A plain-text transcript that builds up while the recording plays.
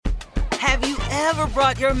Have you ever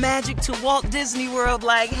brought your magic to Walt Disney World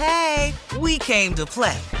like, hey, we came to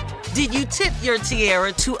play? Did you tip your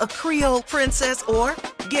tiara to a Creole princess or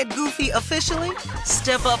get goofy officially?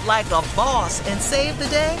 Step up like a boss and save the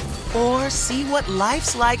day? Or see what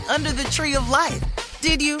life's like under the tree of life?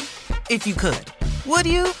 Did you? If you could. Would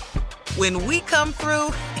you? When we come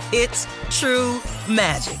through, it's true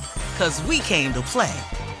magic. 'Cause we came to play.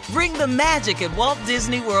 Bring the magic at Walt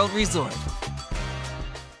Disney World Resort.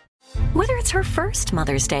 Whether it's her first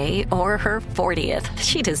Mother's Day or her 40th,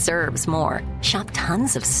 she deserves more. Shop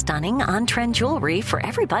tons of stunning on-trend jewelry for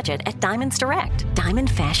every budget at Diamonds Direct. Diamond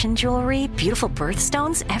fashion jewelry, beautiful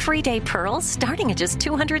birthstones, everyday pearls starting at just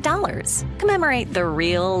 $200. Commemorate the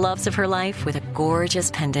real loves of her life with a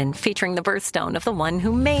gorgeous pendant featuring the birthstone of the one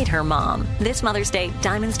who made her mom. This Mother's Day,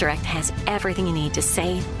 Diamonds Direct has everything you need to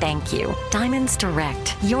say thank you. Diamonds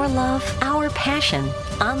Direct. Your love, our passion.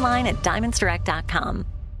 Online at diamondsdirect.com.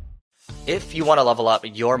 If you want to level up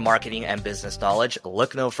your marketing and business knowledge,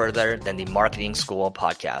 look no further than the Marketing School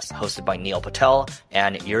podcast, hosted by Neil Patel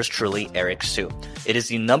and yours truly, Eric Su. It is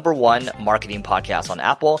the #1 marketing podcast on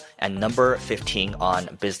Apple and number 15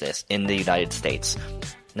 on business in the United States.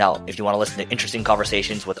 Now, if you want to listen to interesting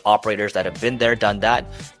conversations with operators that have been there, done that,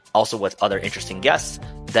 also with other interesting guests,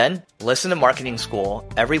 then listen to Marketing School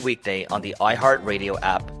every weekday on the iHeartRadio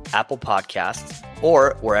app, Apple Podcasts,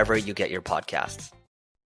 or wherever you get your podcasts.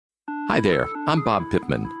 Hi there, I'm Bob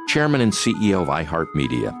Pittman, Chairman and CEO of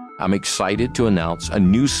iHeartMedia. I'm excited to announce a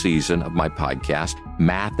new season of my podcast,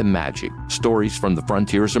 Math and Magic, Stories from the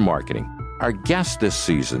Frontiers of Marketing. Our guests this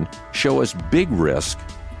season show us big risk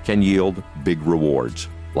can yield big rewards,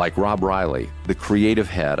 like Rob Riley, the creative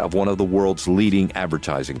head of one of the world's leading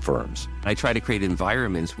advertising firms. I try to create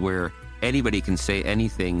environments where anybody can say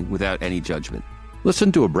anything without any judgment.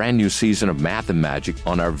 Listen to a brand new season of Math and Magic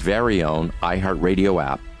on our very own iHeartRadio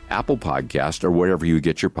app, Apple Podcast, or wherever you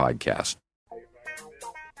get your podcast.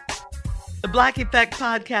 The Black Effect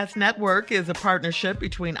Podcast Network is a partnership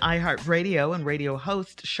between iHeartRadio and radio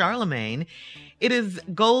host Charlemagne. It is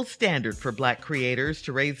gold standard for Black creators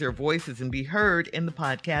to raise their voices and be heard in the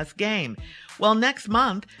podcast game. Well, next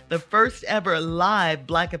month, the first ever live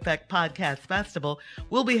Black Effect Podcast Festival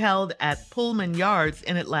will be held at Pullman Yards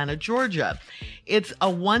in Atlanta, Georgia. It's a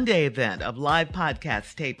one-day event of live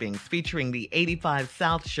podcast tapings featuring the 85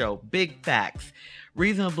 South Show, Big Facts,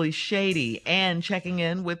 Reasonably Shady, and Checking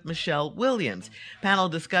In with Michelle Williams. Panel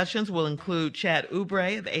discussions will include Chad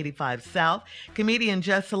Oubre of 85 South, comedian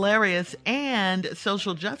Jess Hilarious, and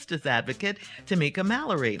social justice advocate Tamika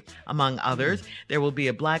Mallory. Among others, there will be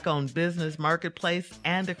a Black-owned business marketplace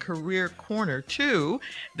and a career corner, too.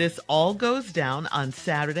 This all goes down on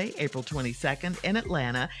Saturday, April 22nd in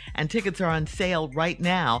Atlanta, and tickets are on sale right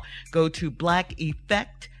now. Go to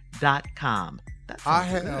blackeffect.com. I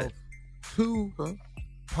have two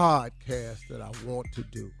podcasts that I want to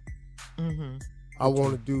do. Mm-hmm. I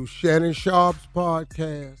want to do Shannon Sharp's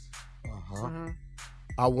podcast.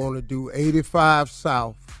 I want to do 85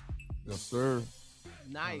 South. Yes, sir.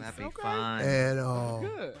 Nice. Oh, that'd be fun. And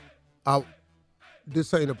Good.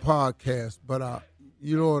 this ain't a podcast, but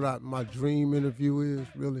you know what my dream interview is,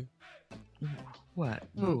 really? What?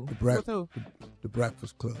 Who? The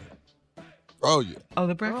Breakfast Club. Oh, yeah. Oh,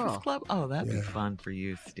 the Breakfast Club? Oh, that'd be Yeah. fun for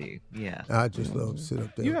you, Steve. Yeah. I just love to sit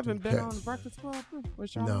up there. You and haven't do been cats. on the Breakfast Club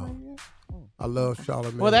with No. Charlamagne yet? Oh. I love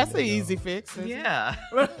Charlamagne. Well, that's an and, easy fix. isn't it? Yeah.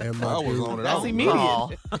 And my I was dude. on it. That's I immediate.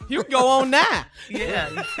 Oh. You can go on now.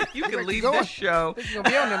 Yeah. You can leave going. this show It's going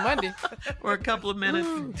to be on there Monday. for a couple of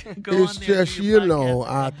minutes. Go It's on there and just, do your you know, podcast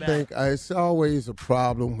I and come think back. it's always a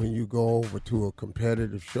problem when you go over to a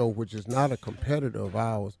competitive show, which is not a competitor of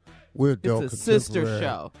ours. We're adult It's a sister contemporary.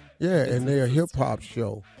 show. Yeah, It's and a they're a sister. hip-hop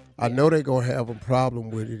show. I know they're going to have a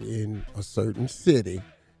problem with it in a certain city.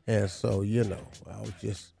 And so, you know, I was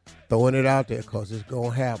just throwing it out there because it's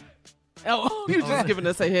going to happen. Oh, you're just giving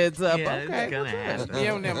us a heads up. Yeah, it's okay. gonna well, good. happen. Be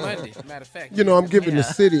on there Monday. Matter of fact. You know, I'm giving the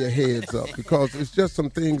Yeah. city a heads up because it's just some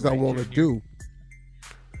things I want to do.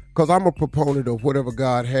 Because I'm a proponent of whatever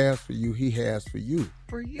God has for you, he has for you.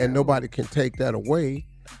 For you. And nobody can take that away.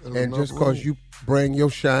 There's And enough just because room. you bring your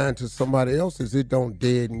shine to somebody else's, it don't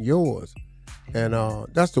deaden yours. And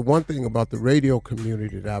that's the one thing about the radio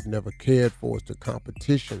community that I've never cared for is the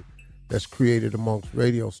competition that's created amongst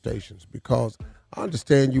radio stations. Because I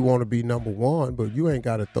understand you want to be number one, but you ain't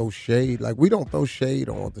got to throw shade. Like, we don't throw shade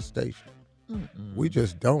on other stations. We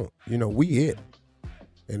just don't. You know, we it.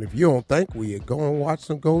 And if you don't think we it, go and watch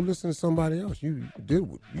them. Go listen to somebody else. You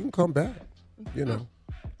can come back. You know.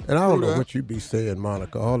 And I don't know what you be saying,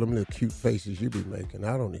 Monica. All them little cute faces you be making.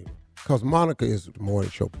 I don't even. Because Monica is the morning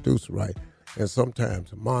show producer, right? And sometimes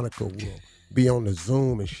Monica will be on the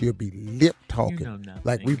Zoom and she'll be lip talking. You know nothing.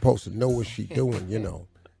 Like we supposed to know what she doing, you know.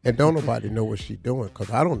 And don't nobody know what she doing because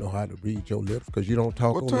I don't know how to read your lips because you don't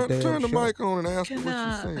talk on the damn turn the show. mic on and ask her what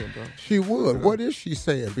she's saying, bro. She would. What is she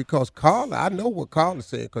saying? Because Carla, I know what Carla's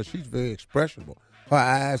saying because she's very expressionable. Her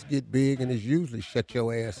eyes get big and it's usually shut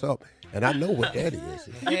your ass up. And I know what that is.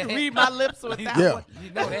 You can read my lips with that Yeah. one.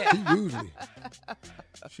 You know that. She usually.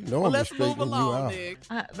 She know Well, I'm let's straightening move you along, out. Nick.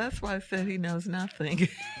 That's why I said he knows nothing. He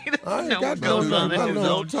I doesn't ain't know got what goes no on in his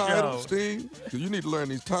knowledge. own Titles, show. Steve. 'Cause you need to learn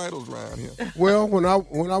these titles around here. Well, when I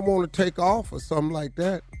want to take off or something like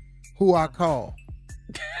that, who I call?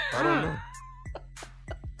 I don't know.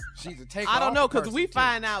 She's a take. I don't know because we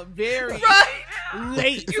find out very Right.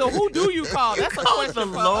 late. So who do you call? That's a Call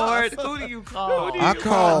question the for Lord. us. Who do you call? I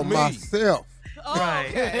call me? myself. Oh, Right.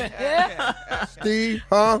 okay. Steve,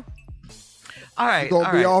 huh? All right. You gonna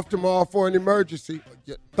all be right. off tomorrow for an emergency?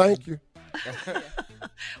 Yeah, thank you.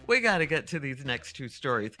 We got to get to these next two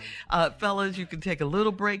stories. Fellas, you can take a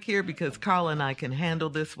little break here because Carla and I can handle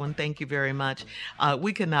this one. Thank you very much.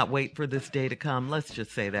 We cannot wait for this day to come. Let's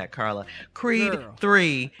just say that, Carla. Creed Girl.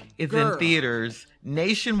 3 is Girl. in theaters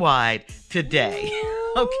nationwide today.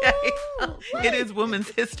 Okay? It is Women's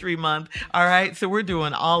History Month. All right? So we're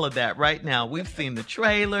doing all of that right now. We've seen the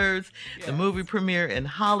trailers, the movie premiere in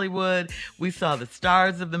Hollywood. We saw the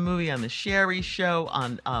stars of the movie on the Sherry Show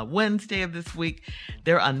on Wednesday of this week.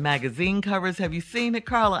 They're on magazine covers. Have you seen it,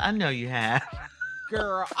 Carla? I know you have.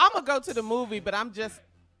 Girl, I'm going to go to the movie, but I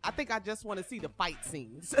think I just want to see the fight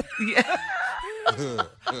scenes. Yeah. I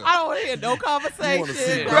don't want to hear no conversation. You want to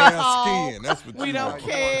see no grass talk. skin. That's what We you don't want.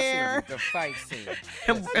 care. The fight scene.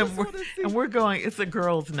 And we're going, it's a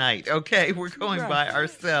girls' night, okay? We're going by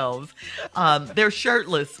ourselves. They're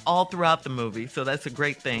shirtless all throughout the movie, so that's a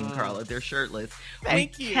great thing, Carla. They're shirtless.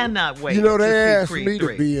 Thank we you. cannot wait You know, to they see asked Creed me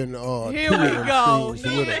 3. to be in Here two we of them go. scenes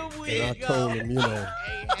with Here them. we And I go. told him,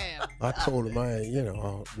 Ahab. I told him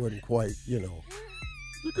I wasn't quite, You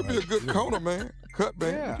could be a good corner man. Cut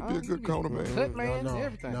man. Yeah, you could be a good corner man. Cut man, no,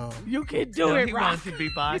 everything. no, You can do No, it, he Rock. wants to be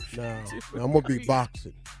boxed. no. I'm gonna be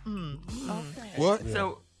boxing. What?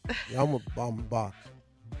 So, Yeah, I'm boxing.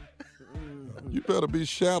 You better be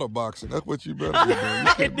shadow boxing. That's what you better be doing.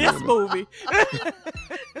 You In this movie.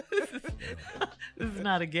 this is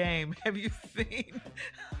not a game. Have you seen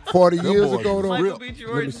 40 Them years boys ago, was though. Michael real. B. Let me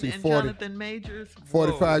Jordan see, and 40 Jonathan Majors?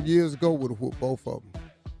 45 years ago would have whooped both of them.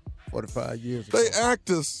 45 years ago. They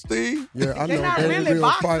actors, Steve. Yeah, I They're know. not They ain't really real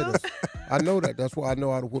boxers. fighters. I know that. That's why I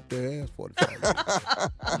know how to whoop their ass 45 years.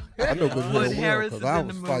 I know good Wood hell well Harris because is I in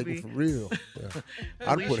was the fighting movie. for real. Yeah.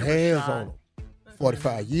 I'd Alicia put hands Rashad. on them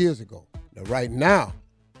 45 years ago. Now, right now,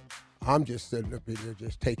 I'm just sitting up in there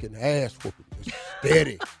just taking ass whooping, just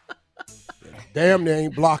steady. Damn, they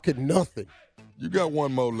ain't blocking nothing. You got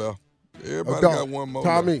one more left. Everybody Dog, got one more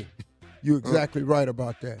Tommy, left. you're exactly right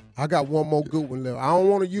about that. I got one more good one left. I don't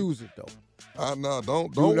want to use it, though. No,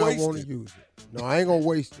 don't Do not waste want to it. use it. No, I ain't going to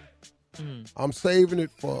waste it. I'm saving it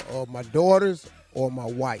for my daughters or my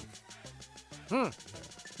wife.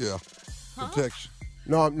 Yeah. Protection.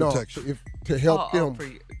 No, Protection. to help Oh, them, for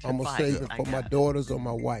you- to I'm going to fight. save it I for my got it. daughters or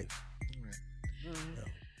my wife.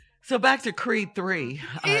 So back to Creed 3.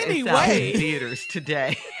 It's out Anyway. in theaters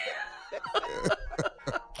today.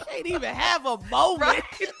 Can't even have a moment.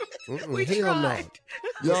 We Hell no. tried.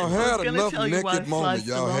 Y'all I was had gonna enough tell you why naked moments.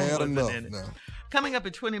 Sly Y'all Stallone had wasn't enough in it. now. Coming up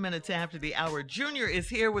at 20 minutes after the hour, Junior is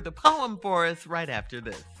here with a poem for us right after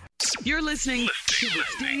this. You're listening to the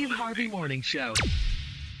Steve Harvey Morning Show.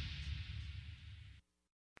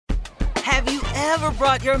 Have you ever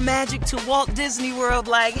brought your magic to Walt Disney World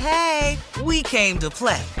like, hey, we came to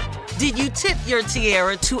play? Did you tip your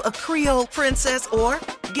tiara to a Creole princess or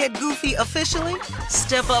get goofy officially?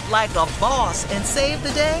 Step up like a boss and save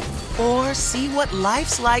the day? Or see what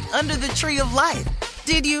life's like under the tree of life?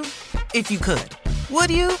 Did you? If you could. Would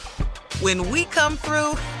you? When we come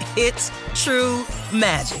through, it's true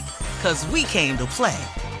magic. 'Cause we came to play.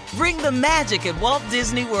 Bring the magic at Walt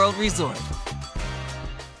Disney World Resort.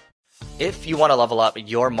 If you want to level up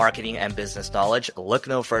your marketing and business knowledge, look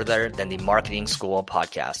no further than the Marketing School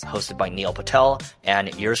podcast, hosted by Neil Patel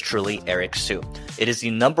and yours truly, Eric Su. It is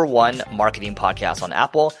the #1 marketing podcast on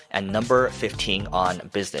Apple and number 15 on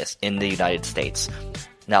business in the United States.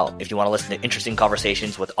 Now, if you want to listen to interesting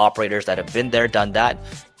conversations with operators that have been there, done that,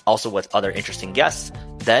 also with other interesting guests,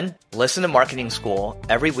 then listen to Marketing School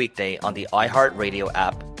every weekday on the iHeartRadio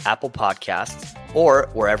app, Apple Podcasts, or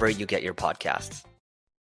wherever you get your podcasts.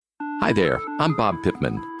 Hi there, I'm Bob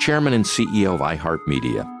Pittman, Chairman and CEO of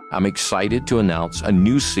iHeartMedia. I'm excited to announce a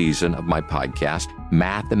new season of my podcast,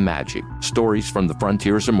 Math and Magic, Stories from the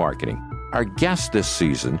Frontiers of Marketing. Our guests this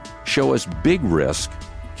season show us big risk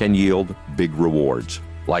can yield big rewards.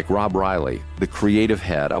 Like Rob Riley, the creative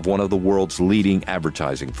head of one of the world's leading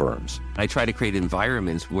advertising firms. I try to create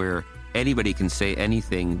environments where anybody can say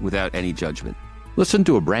anything without any judgment. Listen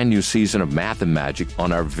to a brand new season of Math and Magic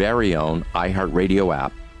on our very own iHeartRadio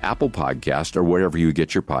app, Apple Podcast, or wherever you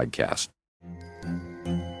get your podcast.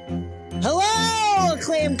 Hello,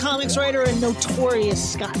 acclaimed comics writer and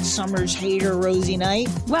notorious Scott Summers hater, Rosie Knight.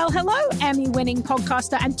 Well, hello, Emmy-winning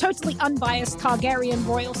podcaster and totally unbiased Targaryen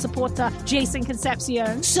royal supporter, Jason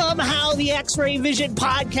Concepcion. Somehow the X-Ray Vision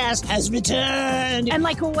podcast has returned. And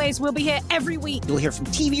like always, we'll be here every week. You'll hear from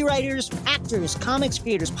TV writers, actors, comics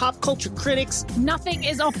creators, pop culture critics. Nothing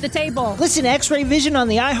is off the table. Listen to X-Ray Vision on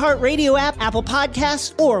the iHeartRadio app, Apple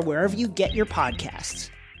Podcasts, or wherever you get your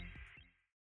podcasts.